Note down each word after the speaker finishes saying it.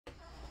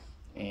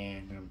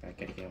And I'm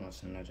back again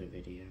with another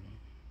video.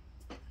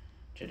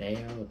 Today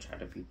I will try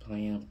to be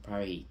playing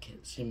probably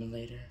Kit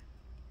Simulator.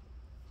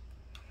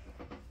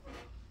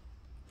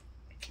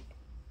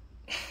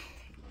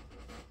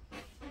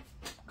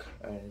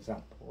 Cause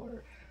I'm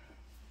bored.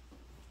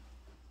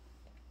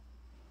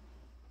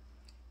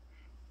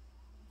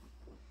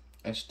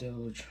 I'm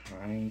still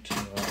trying to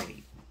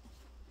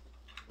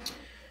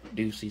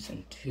do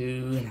season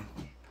 2.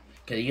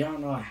 Cause you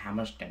don't know how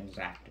much things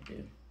I have to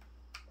do.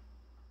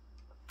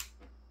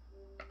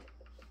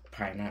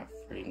 Probably not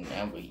for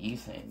what you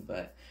think,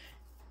 but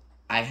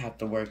I have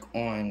to work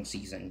on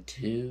season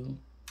 2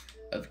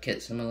 of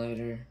Kit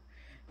Simulator.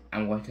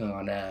 I'm working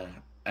on a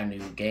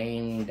new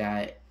game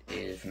that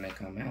is gonna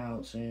come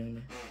out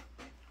soon.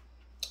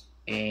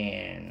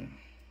 And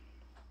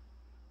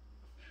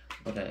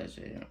what is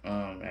it?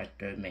 I have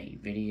to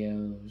make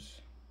videos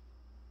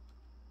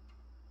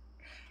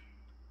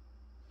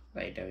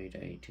like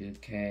WWE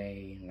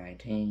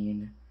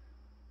 2K19.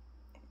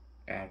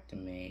 I have to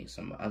make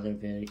some other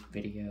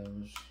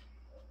videos.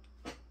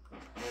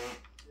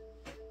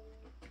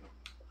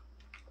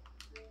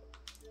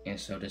 And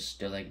so to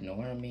still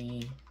ignore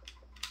me.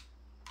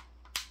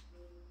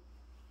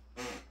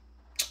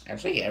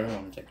 Actually,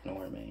 everyone's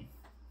ignoring me.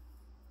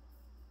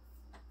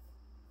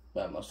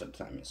 But most of the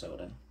time it's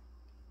Soda.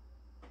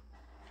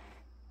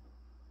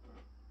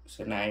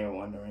 So now you're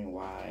wondering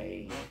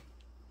why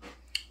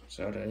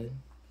Soda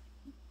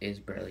is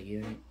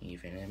barely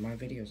even in my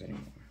videos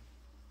anymore.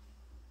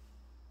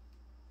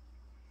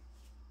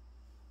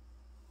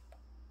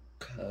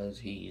 Cause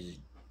he's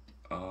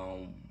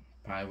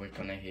probably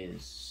working on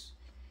his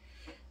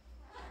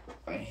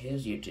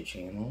YouTube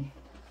channel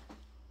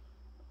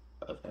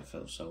of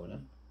FL Soda.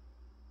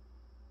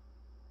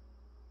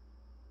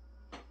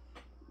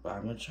 But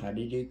I'm gonna try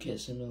to do Kit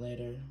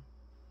Simulator.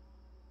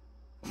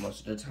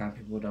 Most of the time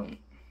people don't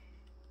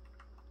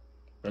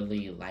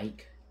really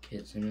like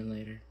Kit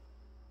Simulator.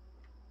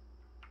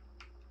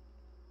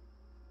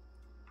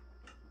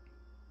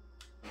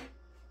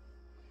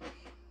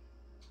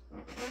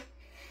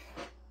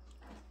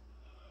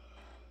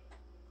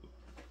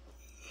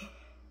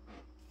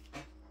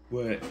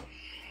 But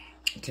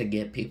to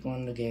get people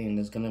in the game,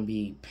 there's gonna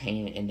be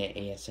pain in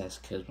the ASS,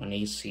 because when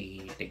they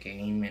see the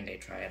game and they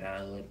try it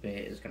out a little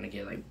bit, it's gonna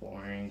get like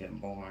boring,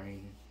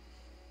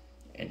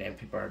 and then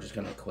people are just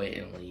gonna quit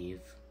and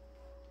leave.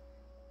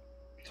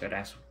 So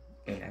that's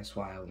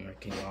why I'm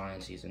working on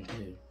season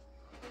 2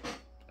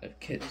 of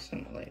Kit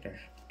Simulator.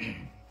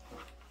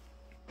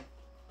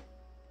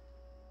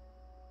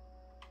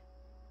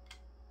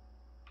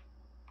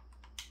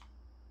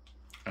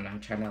 I'm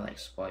not trying to like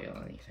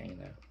spoil anything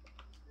though.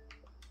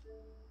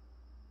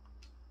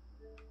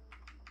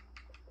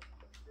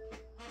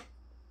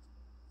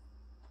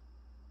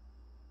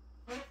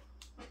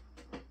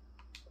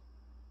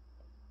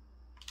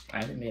 I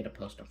haven't made a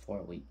post in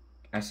 4 weeks.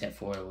 I said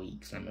 4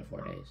 weeks, I meant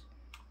 4 days.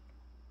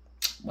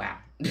 Wow.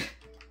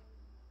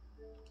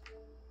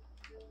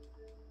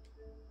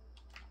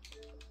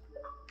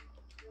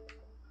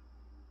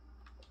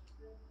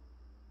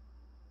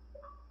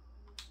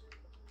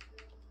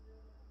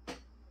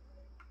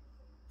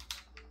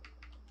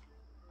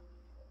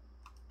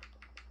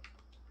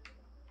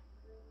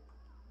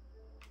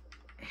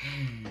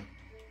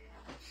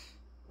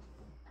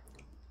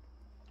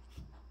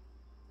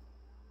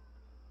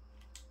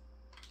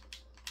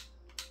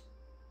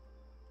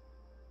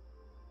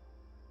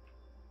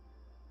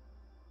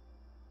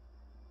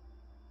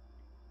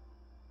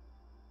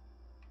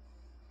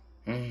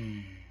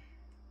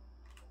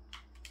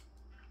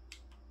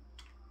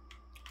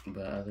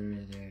 But other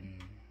than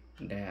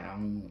that,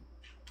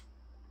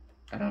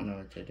 I don't know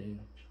what to do.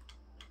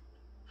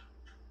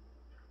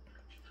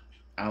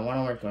 I want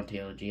to work on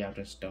TLG, I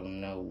just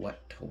don't know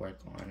what to work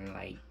on.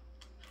 Like,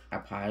 I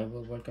probably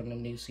will work on the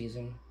new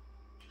season,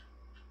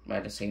 but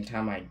at the same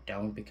time I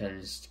don't,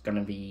 because it's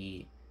gonna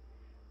be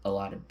a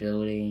lot of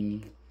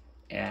building,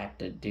 and I have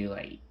to do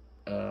like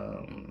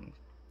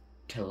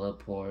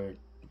teleporting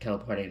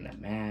the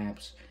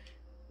maps,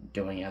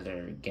 doing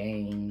other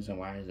games. And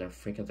why is there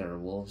freaking other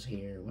wolves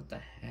here? What the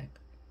heck?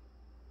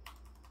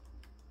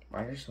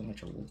 Why are there so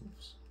much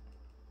wolves?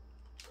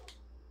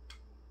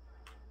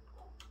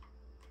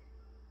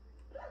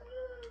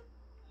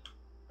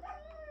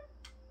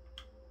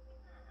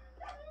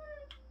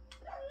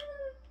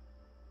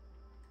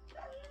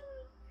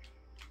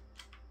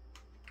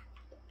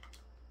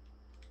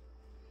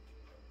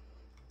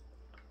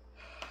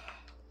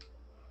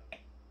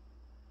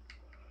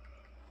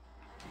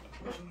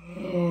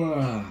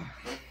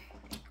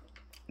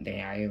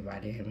 Damn, I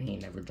invited him, he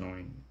never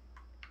joined.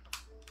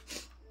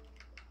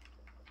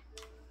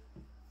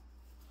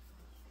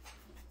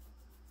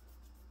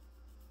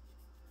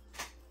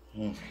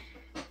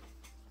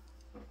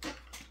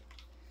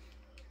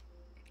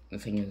 The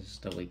thing is,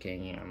 the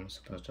weekend, I'm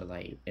supposed to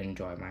like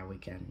enjoy my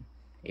weekend,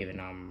 even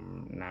though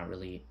I'm not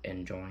really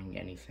enjoying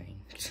anything.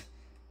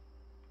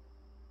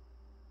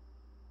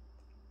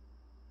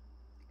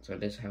 So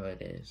this is how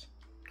it is.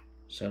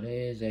 So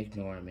they is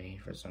ignoring me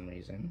for some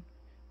reason.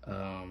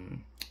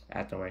 I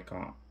have to work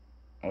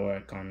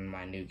on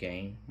my new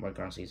game. Work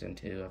on season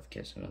 2 of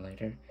Kid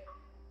Simulator.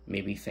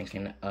 Maybe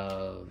thinking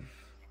of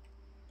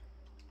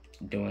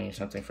doing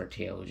something for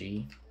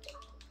TLG.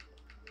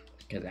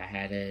 Because I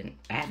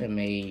haven't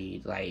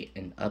made like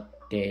an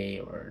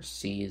update or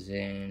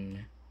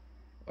season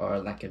or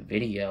like a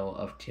video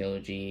of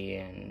TLG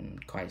in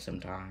quite some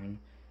time.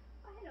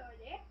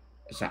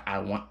 So I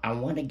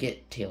want to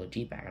get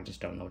TLG back. I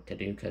just don't know what to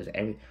do because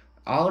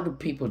all the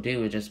people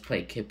do is just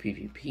play Kid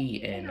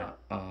PvP in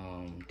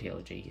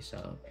TLG.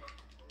 So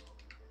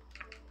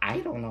I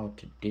don't know what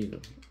to do.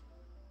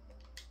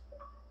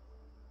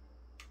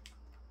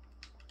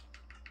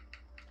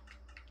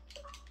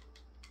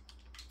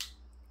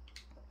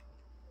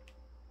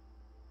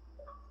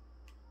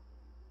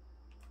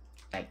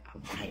 Like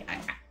I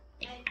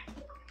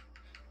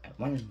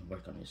want to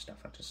work on this stuff.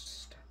 I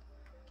just.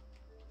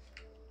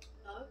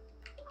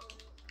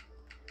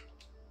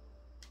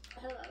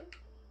 Hello.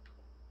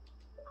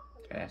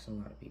 That's a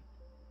lot of people.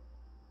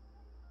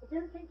 I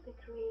don't think the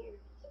creator is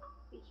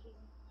speaking.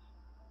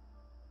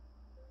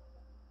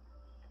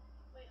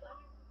 Wait,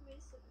 who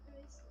is the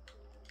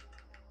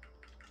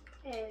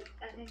creator?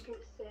 I think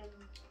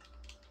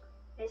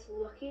it's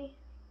Lucky.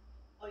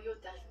 Oh, you're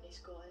definitely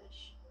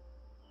Scottish.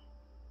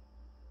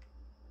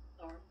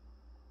 Or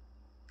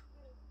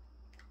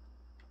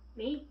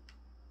me?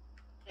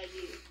 Yeah,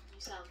 you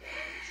sound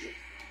Scottish.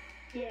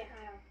 Yeah,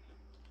 I am.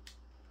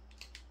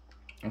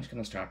 I'm just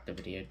gonna start the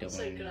video doing. I'm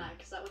so glad,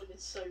 because that would have been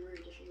so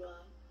rude if you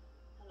weren't.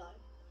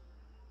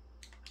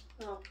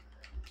 Hello.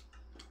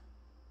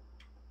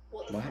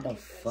 Oh. Why the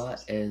fuck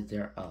is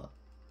there a?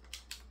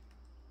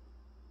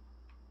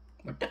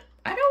 What the?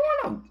 I don't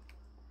wanna.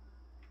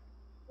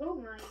 Oh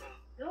my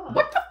god.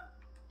 What the?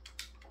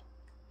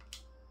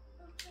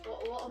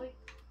 What are we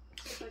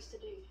supposed to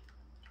do?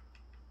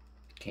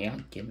 Can y'all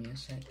give me a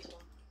second?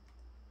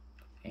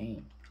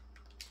 Hey.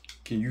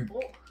 Can you?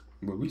 What?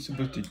 What are we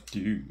supposed to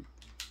do?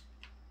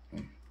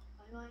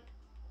 Bye.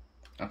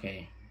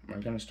 Okay,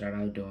 we're gonna start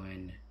out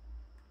doing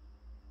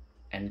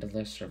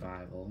Endless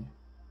Survival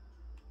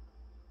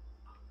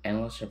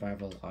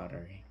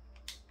Lottery.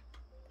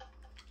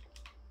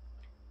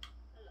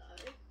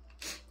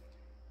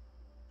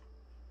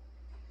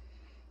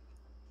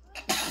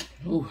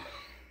 Hello. Ooh.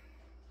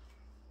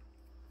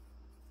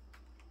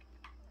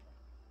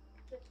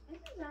 This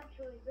is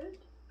actually good.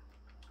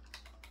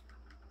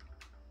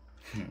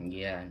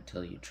 Yeah,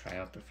 until you try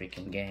out the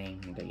freaking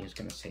game, then you're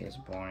gonna say it's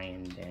boring,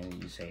 and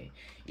then you say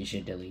you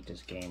should delete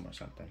this game or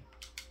something.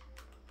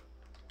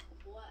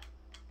 What?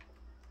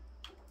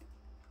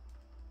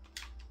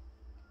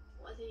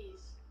 What are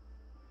these?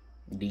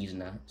 These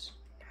nuts.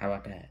 How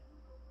about that?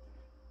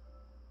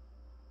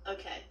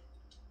 Okay.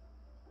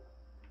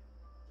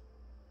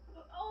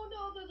 Oh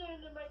no, those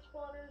are the right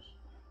spawners.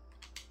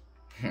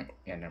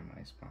 Yeah, they're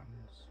my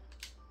spawners.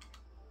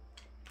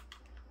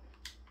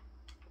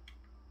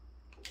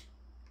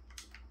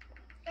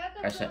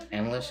 I said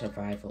Endless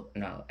Survival.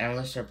 No,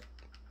 Endless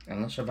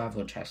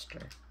Survival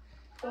Chester.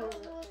 I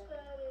don't know what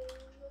that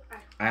is.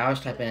 I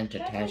always type it into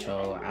test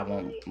so I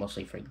won't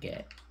mostly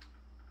forget.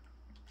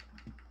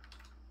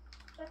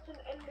 That's an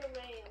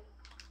Enderman.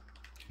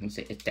 You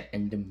say it's the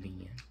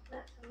Enderman.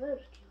 That's a little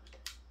cute.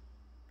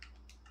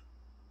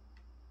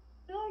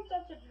 I feel like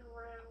that's a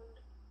drowned.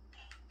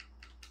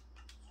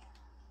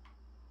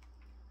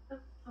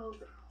 Oh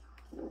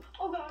god.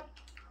 Oh god.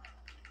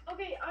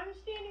 Okay, I'm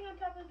standing on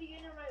top of the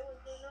Endermite with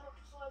no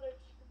other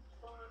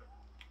spawn.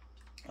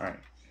 Alright,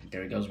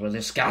 there he goes with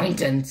his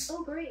skeletons.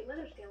 Oh great,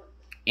 leather skeletons.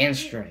 And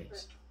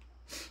strays.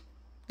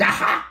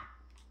 Aha!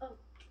 Oh.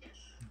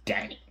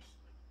 Dang.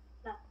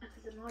 That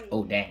is annoying.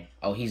 Oh, dang.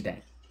 Oh, he's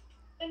dead.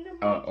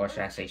 Or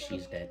should I say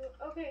she's dead?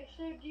 Okay,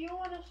 so do you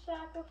want to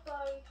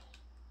sacrifice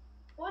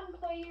one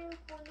player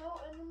for no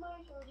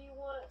Endermites, or do you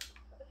want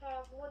to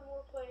have one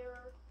more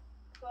player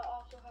but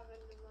also have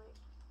Endermite?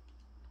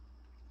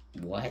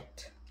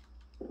 What?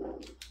 Oh,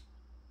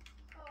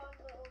 I'm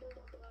the only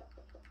one left.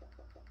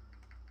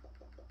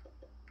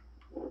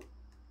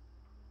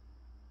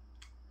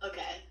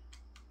 Okay.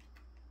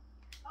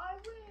 I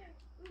win!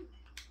 Ooh.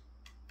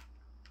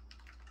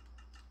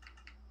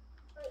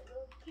 Alright,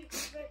 let's take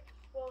it back to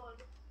spawn.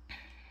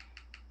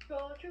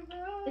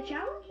 The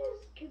challenges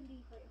can be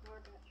quite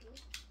hard,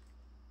 actually.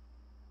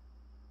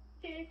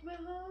 Take me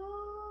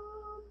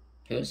home.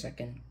 Who was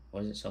second?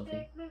 Was it Sophie?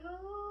 Take me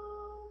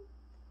home.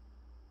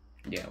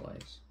 Yeah, it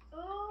was.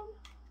 Home.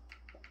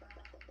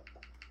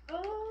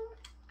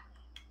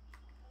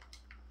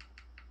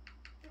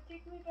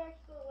 Take me back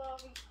to the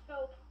lobby.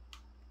 Help.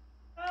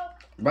 Help.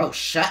 Bro,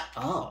 shut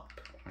up.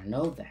 I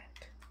know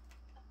that.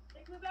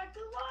 Take me back to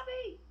the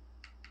lobby.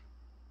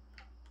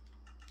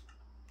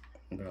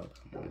 Bro,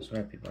 come on, I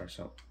swear people are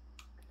so...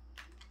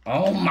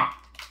 Oh my...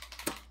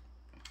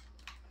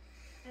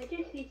 I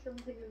just see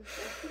something in the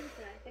settings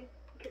and I think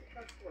it's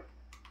parkour.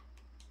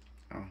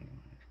 I don't know.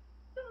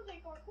 Sounds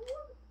like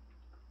parkour.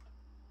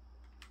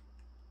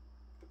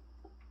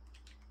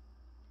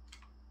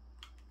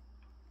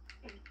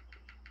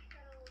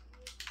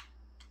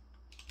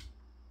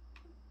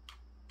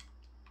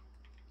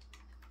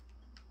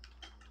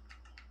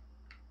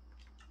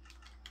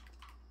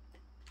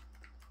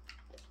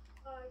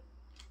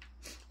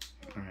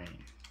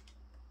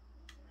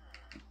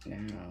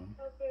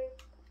 now. Okay.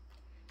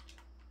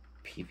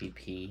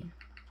 PvP.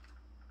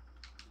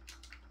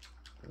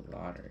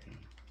 Lottery.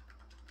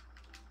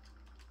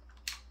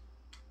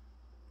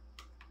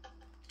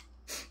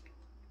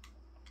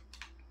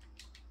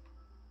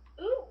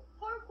 Ooh,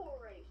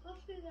 parkour race.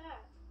 Let's do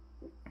that.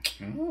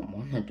 I don't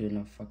want to do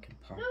no fucking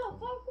parkour. No,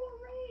 parkour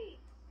race.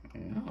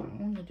 No, I don't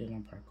want to do no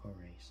parkour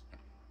race.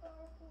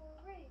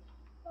 Parkour race.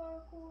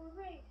 Parkour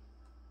race.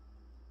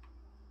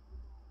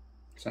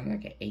 Sound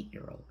like an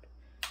 8-year-old.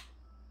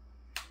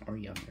 Or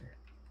younger.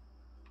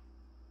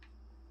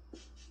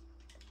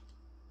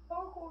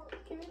 Parkour.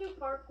 Can we do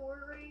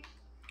parkour race?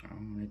 I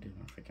don't want to do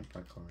no freaking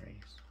parkour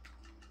race.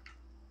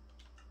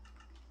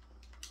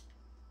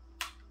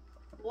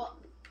 What?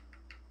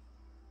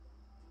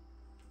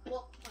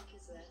 What the fuck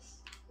is this?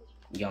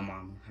 Yo,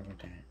 mama, how about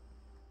that?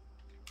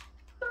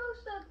 Who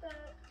said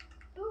that?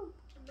 Ooh,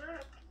 the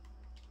map.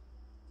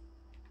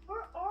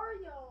 Where are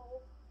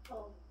y'all?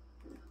 Oh.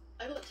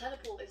 I got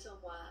teleported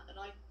somewhere and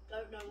I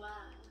don't know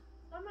where.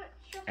 I'm at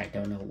Sheffield. I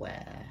don't know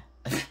where.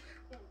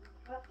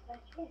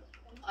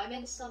 I'm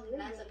in some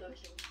nether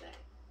looking thing.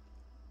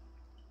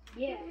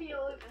 Yeah. Give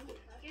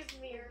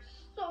me your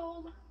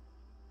soul.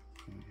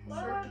 Why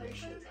do I Throw have a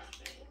potions fish?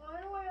 at me.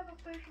 Why do I have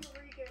a fish in the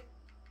region?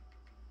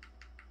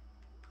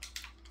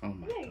 Oh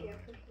my Yeah, god. get a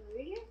fish in the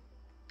region.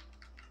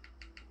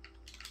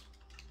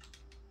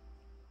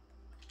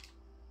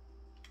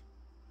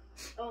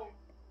 Oh.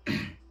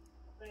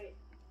 Wait.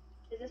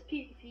 Is this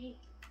PvP?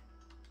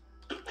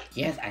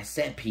 Yes, I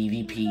said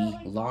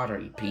PvP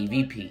lottery.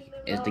 PvP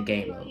is the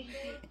game mode.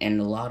 And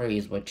the lottery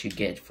is what you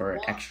get for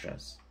What?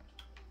 extras.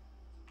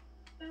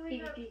 Then we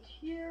have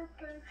tier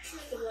potion.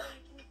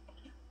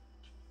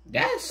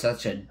 That's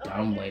such a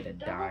dumb way to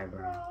die,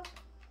 bro.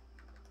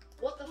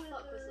 What the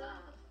fuck was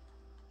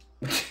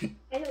that?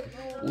 I don't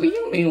know. What do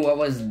you mean, what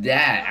was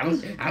that?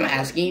 I'm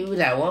asking you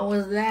that. What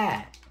was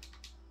that?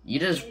 You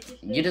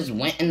just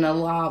went in the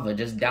lava,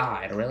 just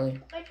died, really?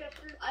 Hi,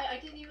 Chester. I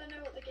didn't even know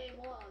what the game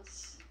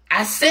was.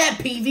 I said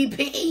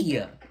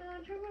PvP!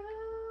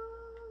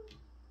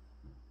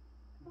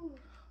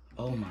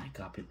 Oh my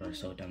god, people are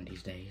so dumb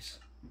these days.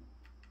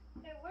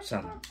 Hey, where's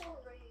Some. parkour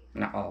race?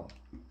 Not all.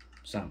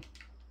 Some.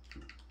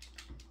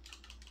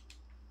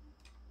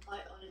 I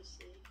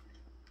honestly.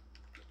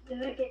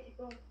 Did I get to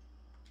go?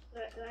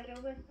 Did I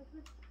go with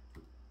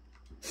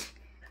this?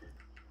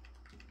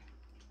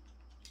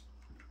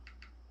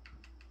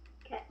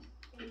 Cats.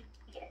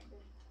 Cats.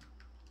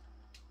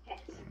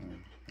 Cats.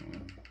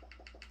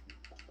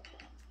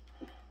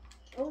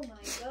 Oh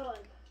my god.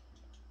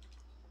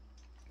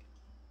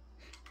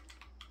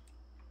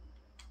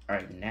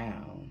 Alright,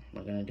 now,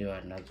 we're gonna do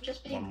another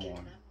Just one pink more.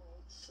 and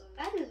emeralds. So.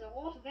 That is a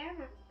lot of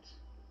emeralds.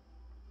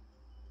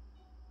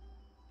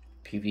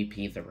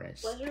 PvP the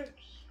rest.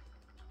 Wizards,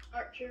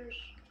 archers,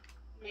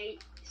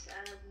 knights,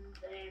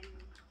 and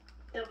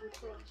double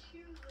cross.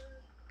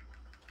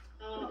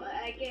 Oh,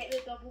 I get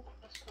the double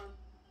cross one.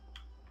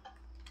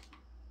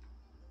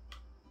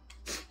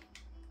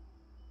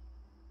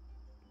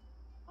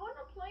 I want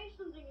to play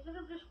something instead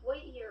of just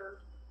wait here.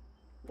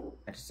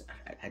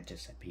 I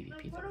just said PvP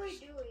Like, the what are we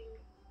rest. doing?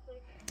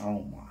 Like,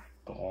 Oh my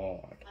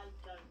god. I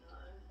don't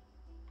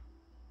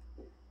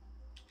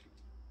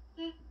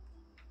know.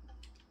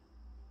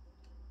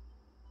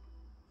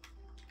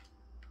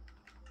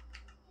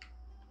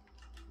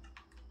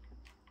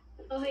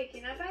 oh hey,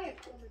 can I buy a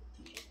common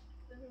chest?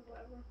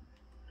 Whatever.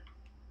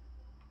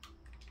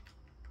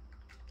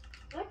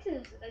 What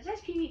is this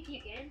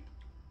PvP again?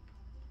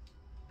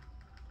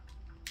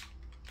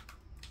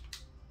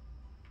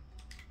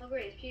 Oh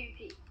great, it's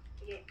PvP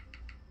again.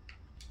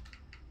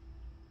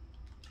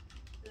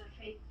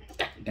 Okay.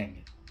 Dang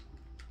it.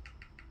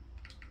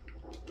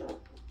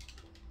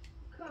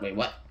 Come. Wait,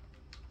 what?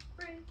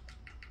 Bring.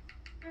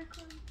 Here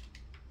come.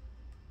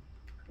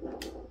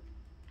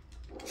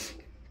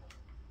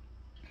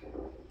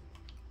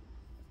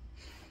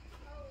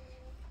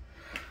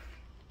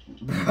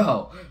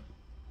 Bro.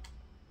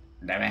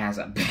 That man has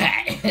a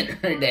bat in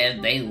her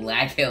that they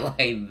lack it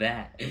like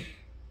that.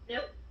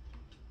 Nope.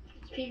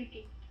 It's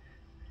PvP.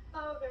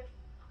 Oh, okay.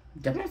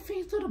 That man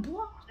fell through the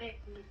block.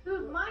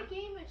 Dude, my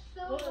game is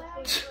so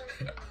laggy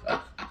right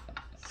now.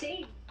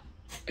 Same.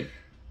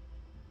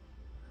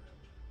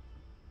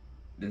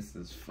 This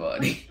is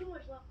funny. Too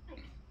much lag.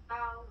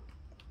 Ow.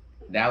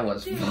 That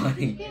was Dude,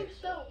 funny. this game's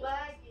so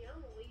laggy.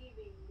 I'm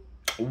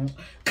leaving.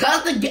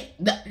 Cause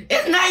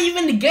it's not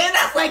even the game.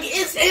 That's like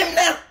it's him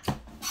that.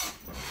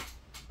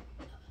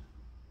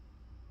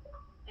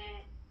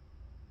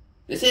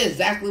 This is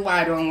exactly why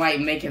I don't like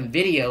making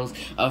videos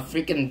of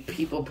freaking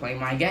people playing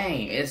my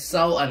game. It's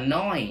so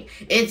annoying.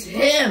 It's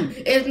him.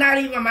 It's not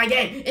even my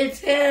game. It's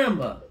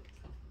him.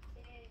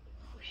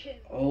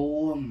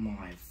 Oh my.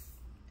 I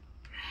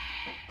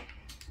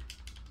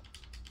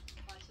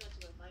swear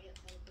to God, if I get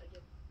teleported.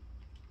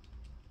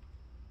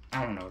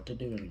 I don't know what to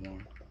do anymore.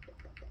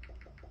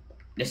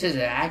 This is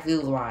exactly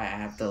why I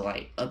have to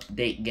like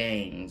update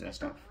games and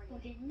stuff.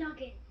 Okay,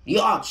 nugget. You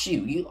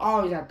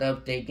always have to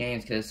update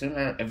games because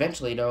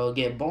eventually they'll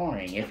get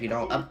boring if you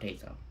don't update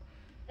them.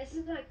 This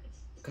is like,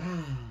 it's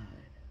God.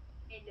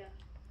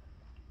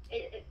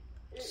 And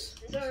it's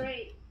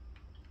alright.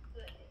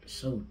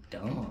 So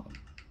dumb.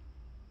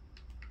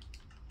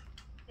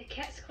 The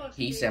cat's cost.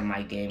 He said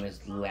my game is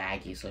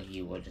laggy, so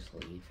he will just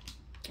leave.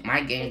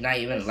 My game's not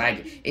even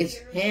laggy. It's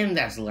him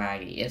that's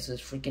laggy. It's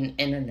his freaking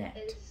internet.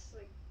 It's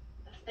like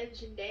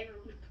 1,000 damage.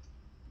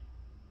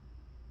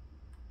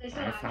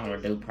 I found a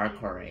new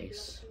parkour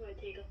race.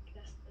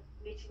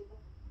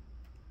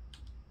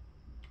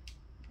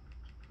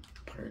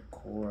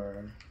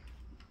 Parkour.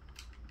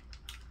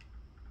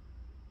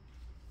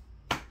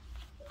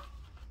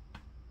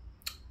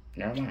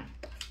 Never mind.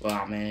 Well,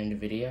 I'm gonna end the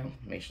video.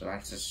 Make sure to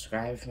like,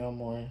 subscribe if you want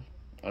more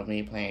of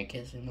me playing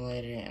Kid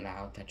Simulator, and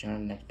I'll catch you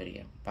on the next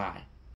video. Bye.